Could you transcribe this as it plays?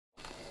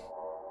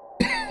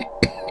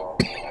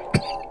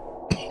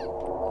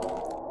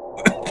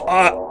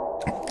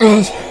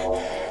It's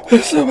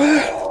so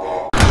bad.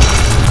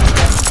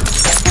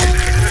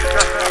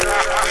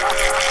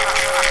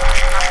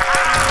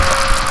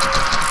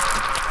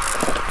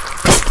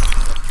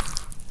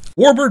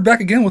 Warbird back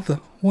again with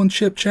the one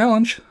chip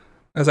challenge.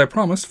 As I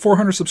promised,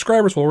 400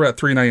 subscribers. Well, we're at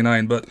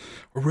 399, but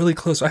we're really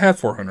close. I had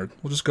 400.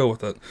 We'll just go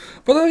with it.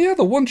 But yeah,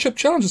 the one chip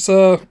challenge is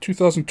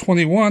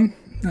 2021.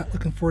 Not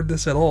looking forward to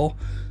this at all.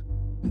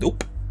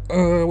 Nope.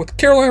 With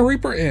Carolina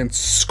Reaper and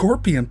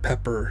Scorpion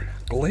Pepper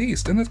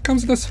glazed, and it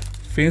comes in this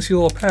fancy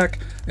little pack.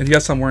 And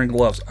yes, I'm wearing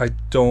gloves. I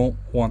don't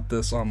want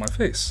this on my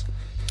face.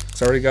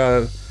 So I already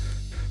got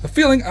a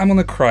feeling I'm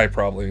gonna cry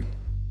probably.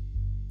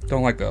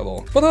 Don't like that at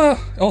all. But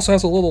it also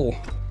has a little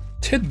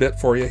tidbit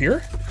for you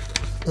here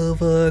of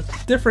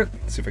different.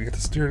 Let's see if I get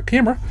this to the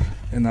camera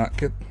and not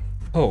get.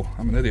 Oh,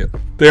 I'm an idiot.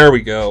 There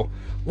we go.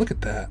 Look at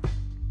that.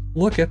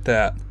 Look at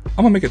that.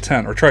 I'm gonna make it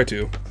 10 or try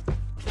to.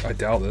 I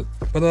doubt it.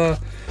 But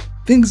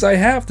things I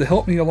have to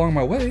help me along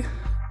my way.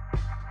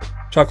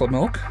 Chocolate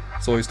milk.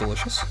 It's always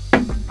delicious.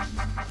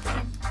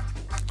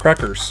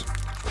 Crackers.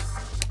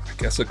 I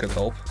guess it could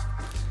help.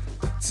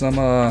 Some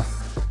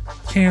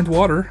canned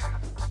water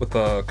with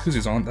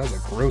koozies on it. That was a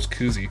gross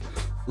koozie.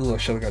 Ooh, I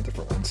should have got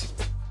different ones.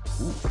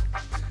 Ooh.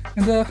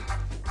 And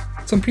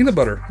some peanut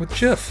butter with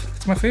Jif.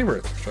 It's my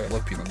favorite. Actually, I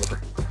love peanut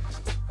butter.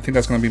 I think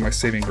that's going to be my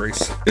saving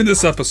grace in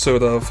this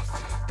episode of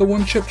the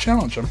One Chip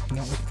Challenge. I'm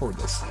not looking forward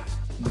to this.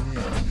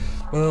 Yeah.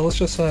 Well, let's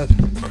just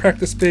crack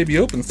this baby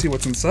open and see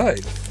what's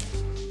inside.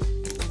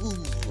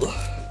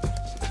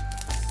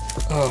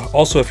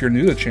 Also, if you're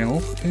new to the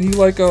channel and you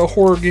like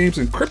horror games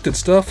and cryptid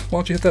stuff, why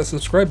don't you hit that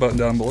subscribe button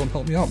down below and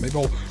help me out. Maybe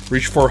I'll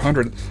reach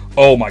 400.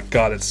 Oh my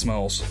god, it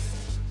smells.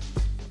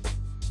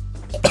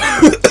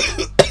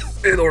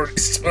 It already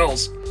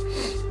smells.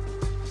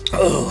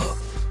 Ugh.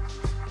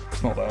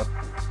 Smell that.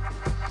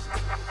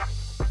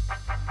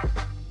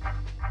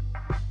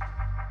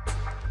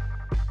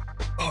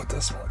 Oh, it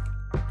does smell like.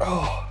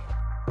 Oh,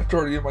 it's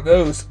already in my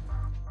nose.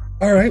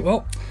 Alright,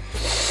 well.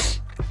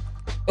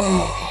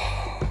 Oh.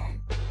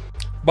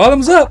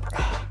 Bottoms up.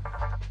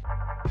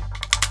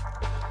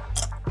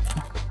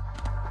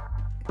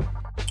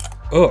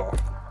 Oh,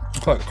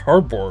 it's like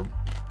cardboard.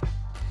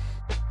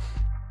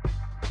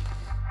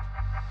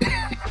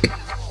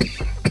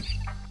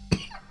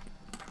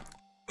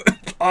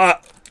 It's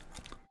hot.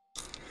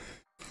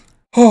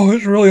 Oh,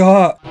 it's really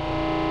hot.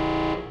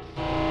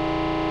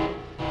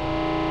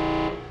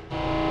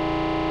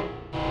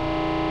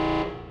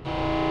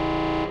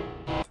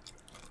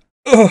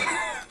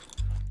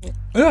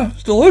 Yeah,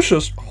 it's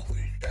delicious.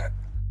 Holy shit.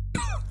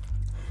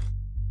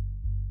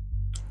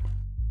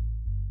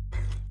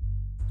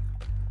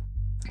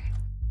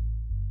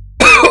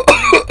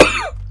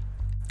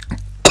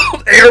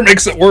 Air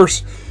makes it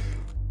worse.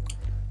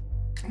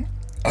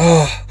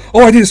 Oh,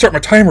 I need to start my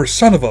timer,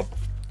 son of a...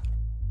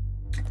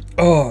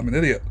 Oh, I'm an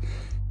idiot.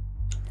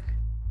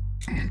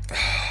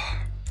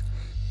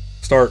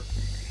 Start.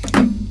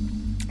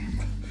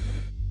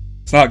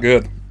 It's not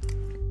good.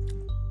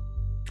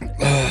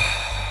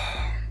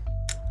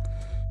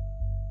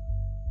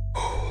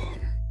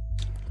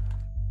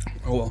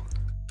 Oh well.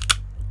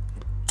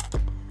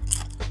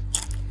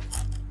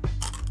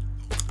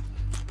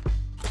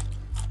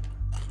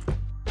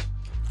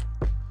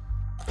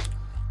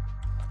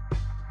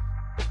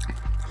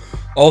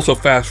 Also,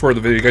 fast forward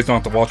the video. You guys don't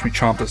have to watch me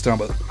chomp this down,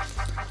 but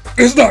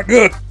it's not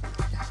good.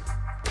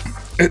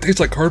 It tastes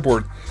like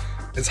cardboard.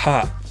 It's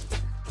hot.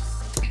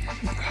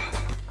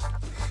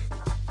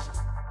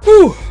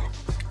 Whew.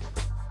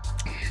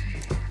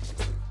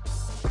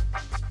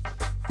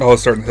 Oh,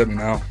 it's starting to hit me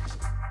now.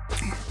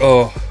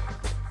 Oh.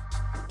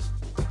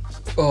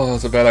 Oh,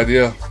 that's a bad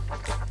idea.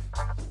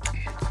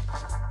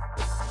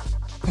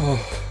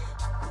 Oh.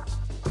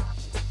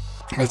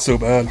 That's so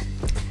bad.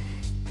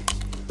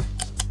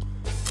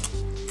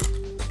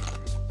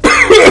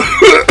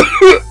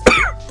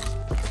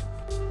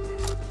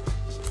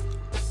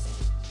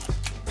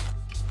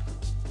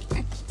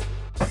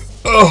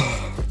 Oh.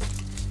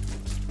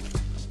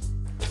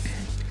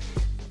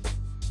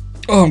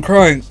 Oh, I'm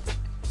crying.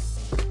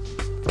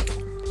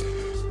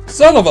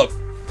 Son of a...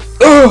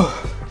 Oh.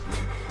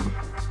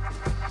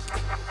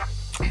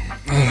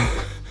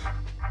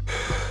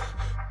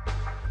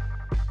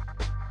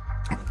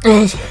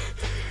 Oh,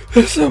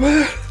 it's so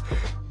bad.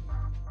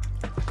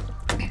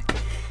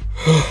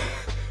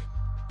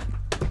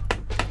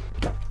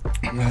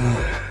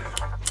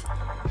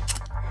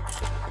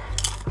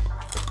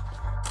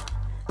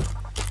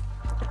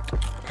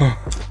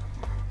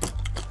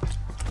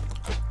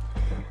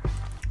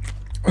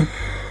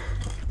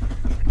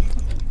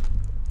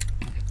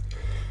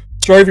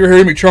 Sorry if you're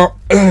hearing me chomp.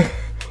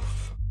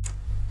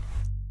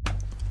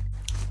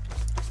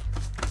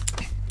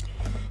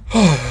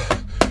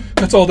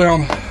 That's all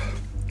down.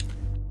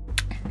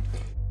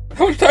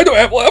 How much time do I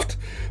have left?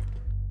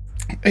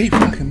 8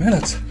 fucking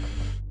minutes.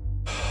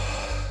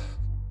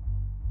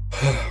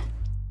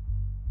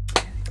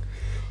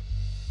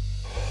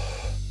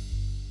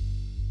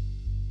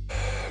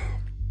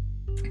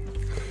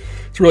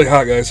 It's really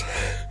hot, guys.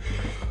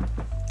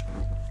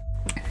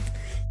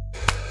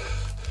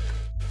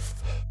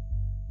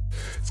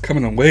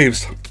 coming in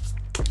waves.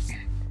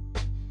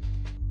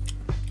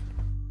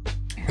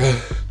 Can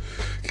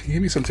you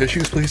give me some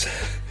tissues, please?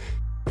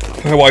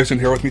 My wife's in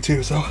here with me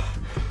too, so.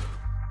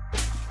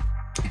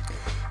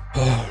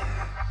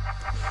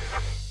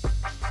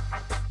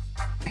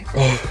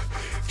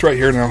 It's right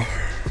here now.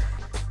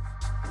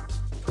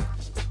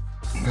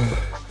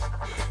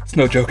 It's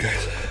no joke,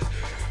 guys.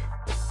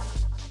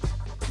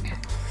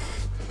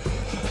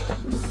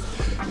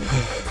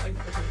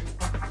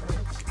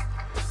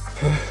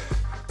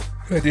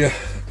 Good idea.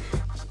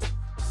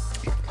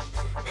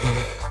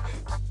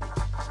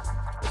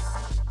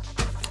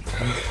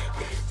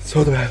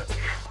 So bad.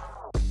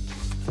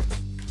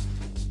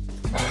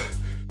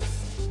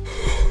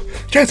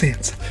 Jazz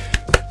hands.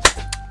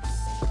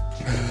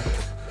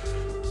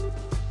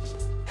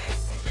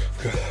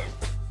 Good.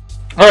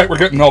 All right, we're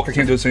getting milk. I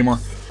can't do this anymore.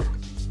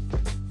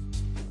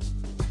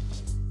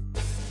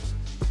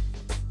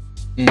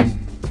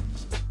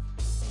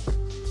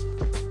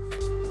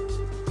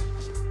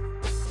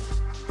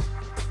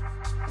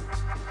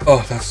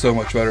 Oh, that's so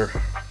much better.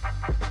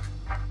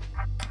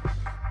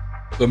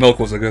 The milk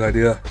was a good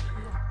idea.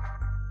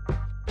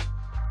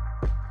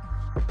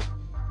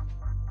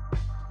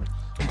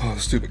 Oh,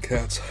 stupid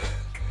cats.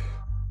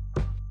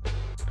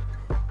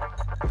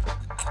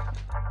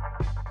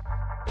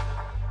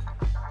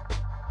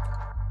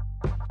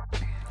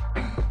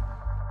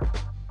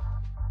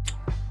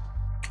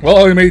 Well,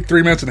 I only made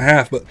 3 minutes and a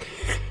half, but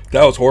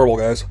that was horrible,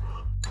 guys.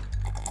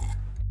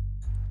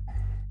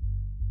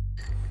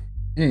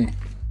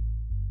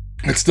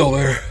 It's still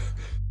there.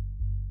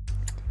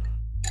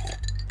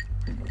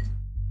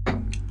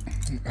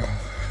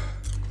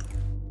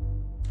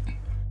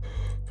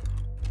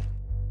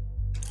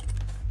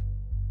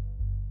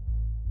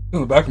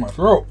 In the back of my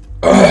throat.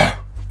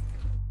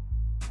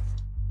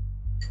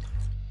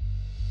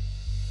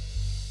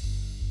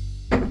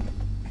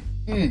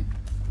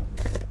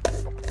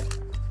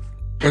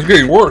 It's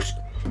getting worse.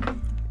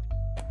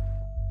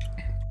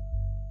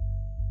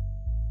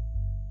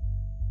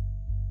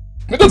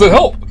 It doesn't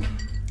help.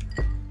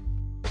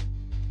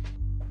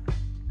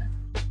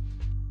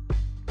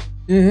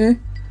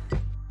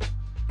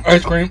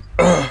 Ice cream.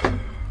 That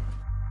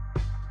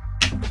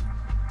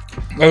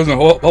doesn't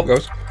help,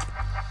 guys.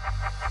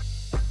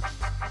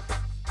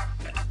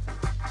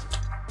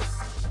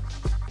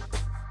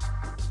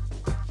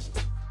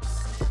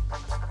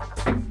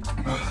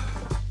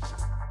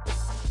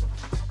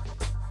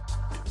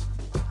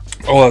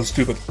 Oh, that's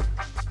stupid.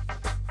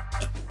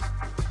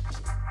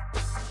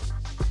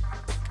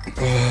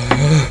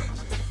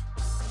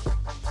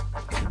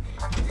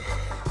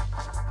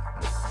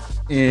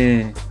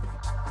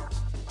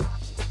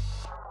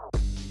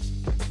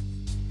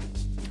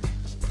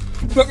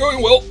 It's not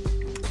going well.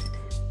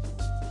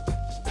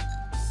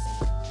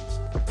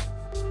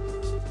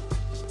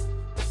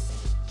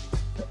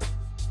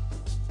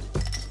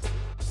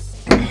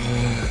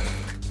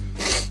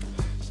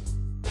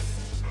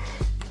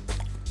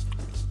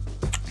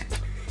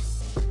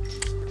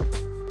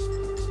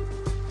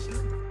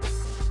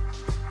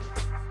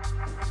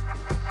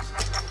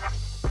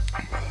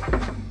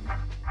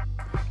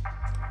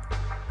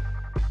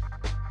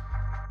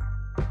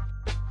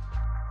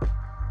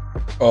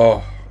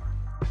 Oh.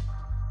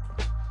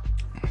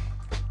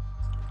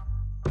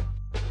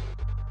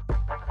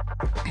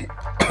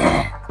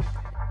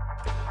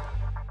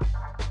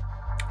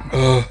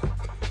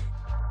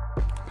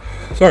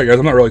 Sorry guys,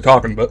 I'm not really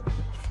talking, but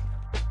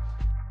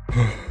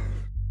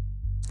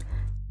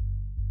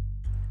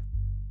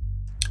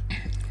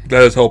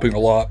that is helping a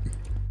lot.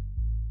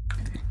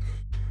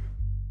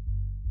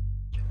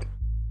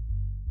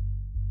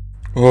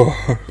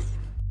 Oh.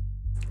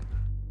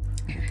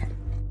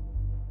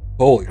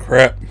 Holy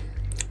crap.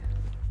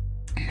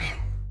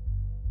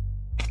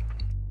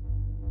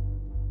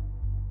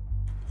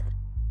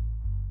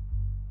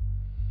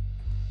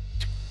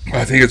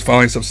 I think it's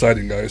finally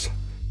subsiding, guys.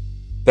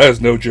 That is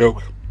no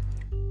joke.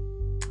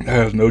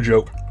 That is no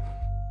joke.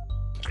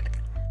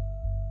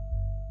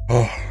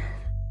 Oh.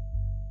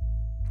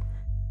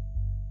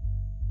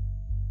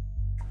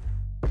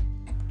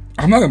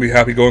 I'm not going to be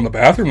happy going to the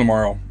bathroom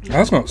tomorrow.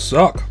 That's going to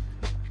suck.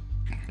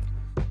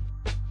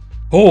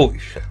 Holy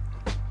shit.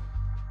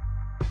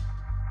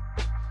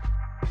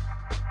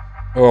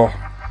 Oh.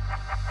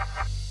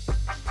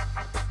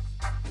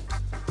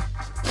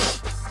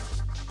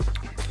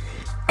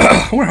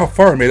 I wonder how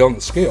far I made on the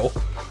scale.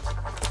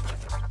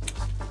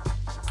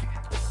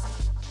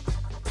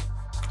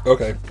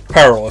 Okay,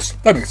 powerless.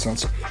 That makes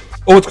sense.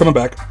 Oh, it's coming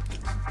back.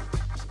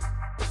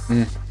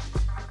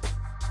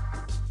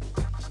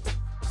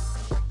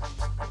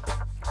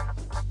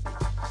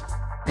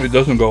 It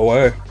doesn't go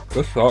away.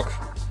 This sucks.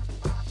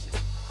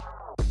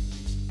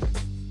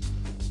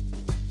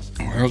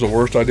 That was the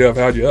worst idea I've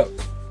had yet.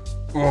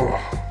 Oh.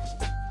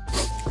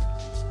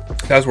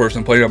 That's worse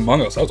than playing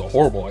Among Us. That was a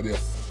horrible idea.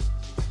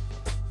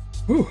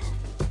 Whew.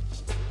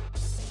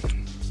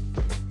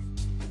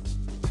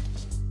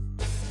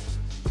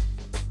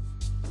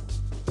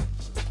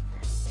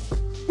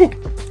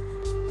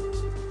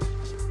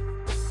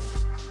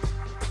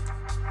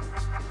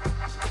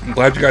 I'm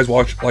glad you guys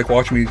like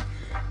watching me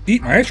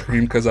eat my ice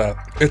cream, because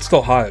it's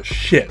still hot as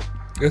shit.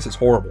 This is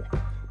horrible.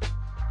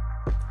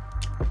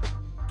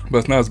 But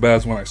it's not as bad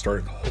as when I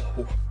started.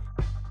 Oh.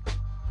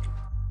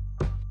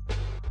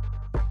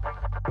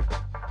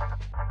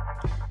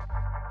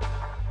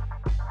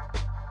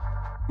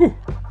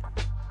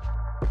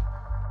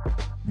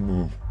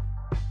 Whew.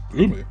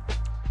 Excuse me.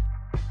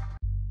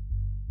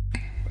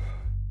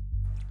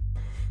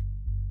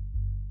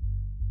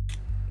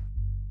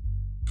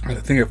 I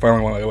think it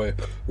finally went away.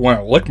 When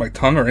I lick my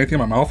tongue or anything in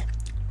my mouth,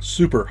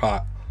 super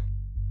hot.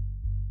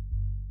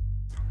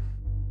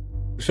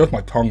 It's just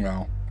my tongue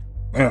now.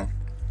 Man.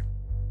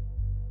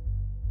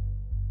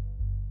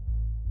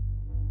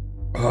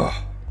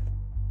 Ugh.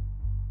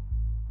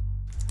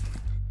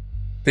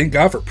 Thank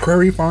God for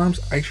Prairie Farms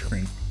ice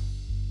cream.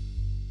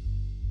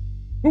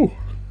 Ooh.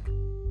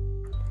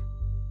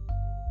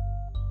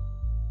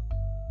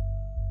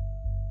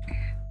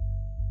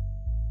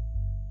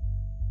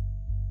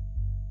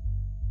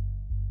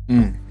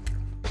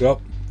 Yep.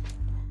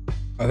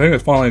 I think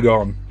it's finally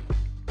gone.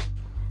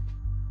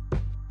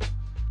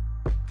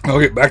 I'll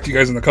get back to you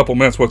guys in a couple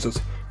minutes once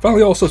it's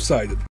finally all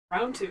subsided.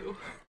 Round 2.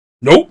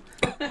 Nope.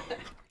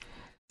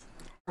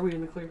 Are we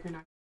in the clear here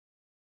now?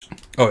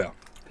 Oh, yeah.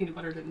 Peanut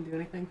butter didn't do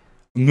anything?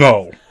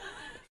 No.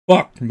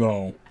 Fuck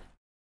no.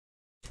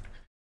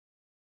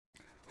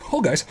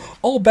 Oh, guys,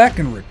 all back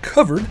and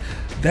recovered.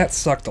 That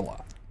sucked a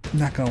lot.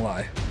 Not gonna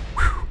lie.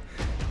 Whew.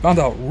 Found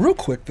out real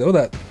quick, though,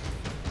 that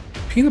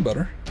peanut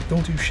butter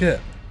don't do shit.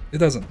 It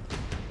doesn't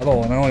at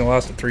all, and it only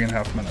lasted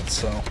 3.5 minutes,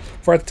 so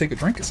before I had to take a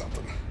drink of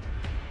something.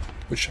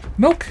 Which,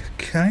 milk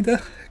kinda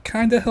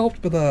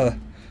helped, but I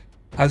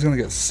was gonna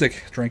get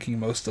sick drinking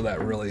most of that,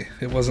 really.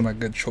 It wasn't a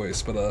good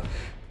choice, but I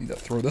need to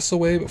throw this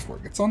away before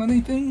it gets on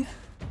anything.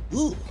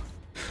 Ugh.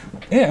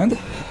 And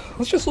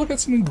let's just look at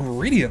some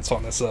ingredients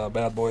on this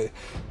bad boy.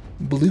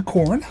 Blue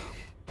corn,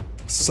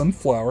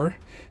 sunflower,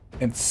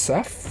 and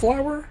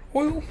safflower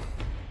oil?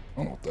 I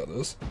don't know what that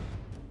is.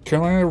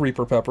 Carolina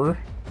Reaper pepper,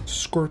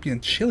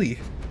 scorpion chili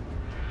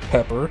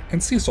pepper,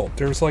 and sea salt.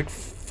 There's like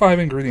 5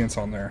 ingredients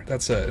on there.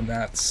 That's it, and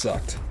that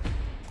sucked.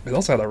 It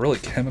also had a really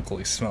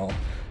chemically smell.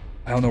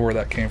 I don't know where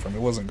that came from. It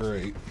wasn't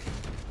great.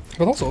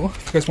 But also,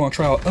 if you guys want to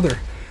try out other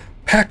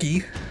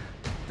Packy,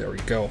 there we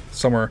go.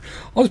 Somewhere.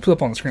 I'll just put it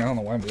up on the screen. I don't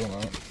know why I'm doing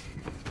that.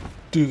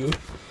 Dude.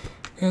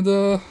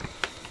 And,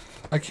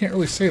 I can't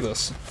really say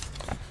this.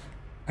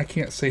 I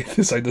can't say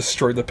this. I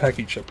destroyed the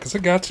Packy chip because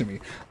it got to me.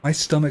 My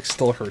stomach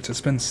still hurts.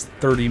 It's been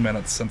 30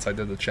 minutes since I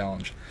did the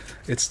challenge.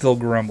 It's still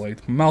grumbling.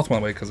 My mouth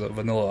went away because of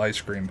vanilla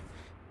ice cream.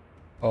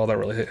 Oh, that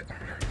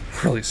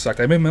really sucked.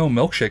 I made my own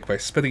milkshake by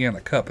spitting it in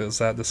a cup. It was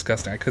that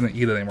disgusting. I couldn't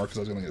eat it anymore because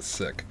I was going to get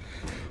sick.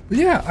 But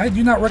yeah, I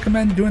do not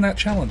recommend doing that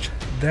challenge.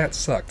 That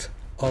sucked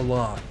a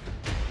lot.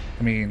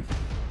 I mean,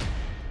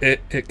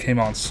 it came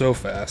on so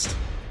fast.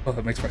 Oh,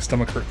 that makes my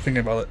stomach hurt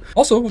thinking about it.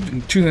 Also,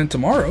 tune in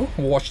tomorrow.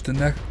 We'll watch the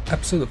next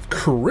episode of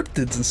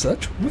Cryptids and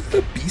such with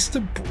the Beast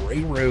of Bray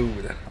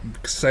Road. I'm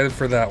excited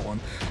for that one.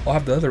 I'll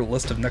have the other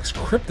list of next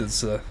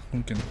cryptids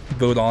we can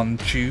vote on and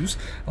choose.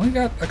 I only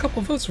got a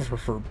couple of votes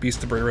for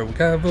Beast of Bray Road. We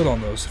gotta vote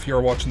on those if you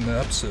are watching the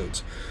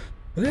episodes.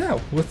 But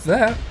yeah, with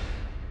that,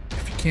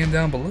 if you can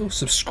down below,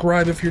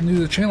 subscribe if you're new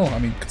to the channel. I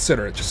mean,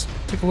 consider it. Just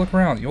take a look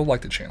around. You'll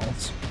like the channel.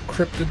 It's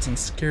cryptids and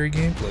scary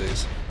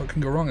gameplays. What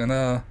can go wrong?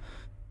 And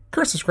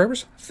current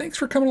subscribers, thanks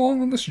for coming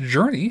along on this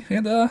journey,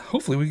 and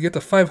hopefully we get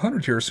to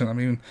 500 here soon. I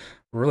mean,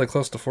 we're really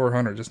close to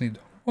 400, just need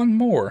one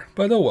more,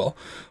 but oh well.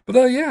 But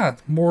yeah,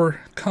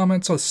 more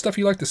comments on stuff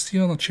you like to see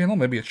on the channel,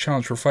 maybe a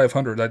challenge for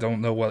 500. I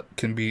don't know what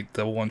can beat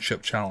the one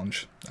chip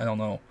challenge. I don't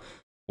know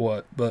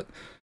what, but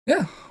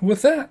yeah,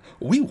 with that,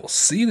 we will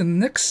see you in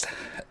the next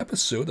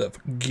episode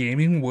of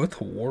Gaming with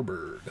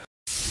Warbird.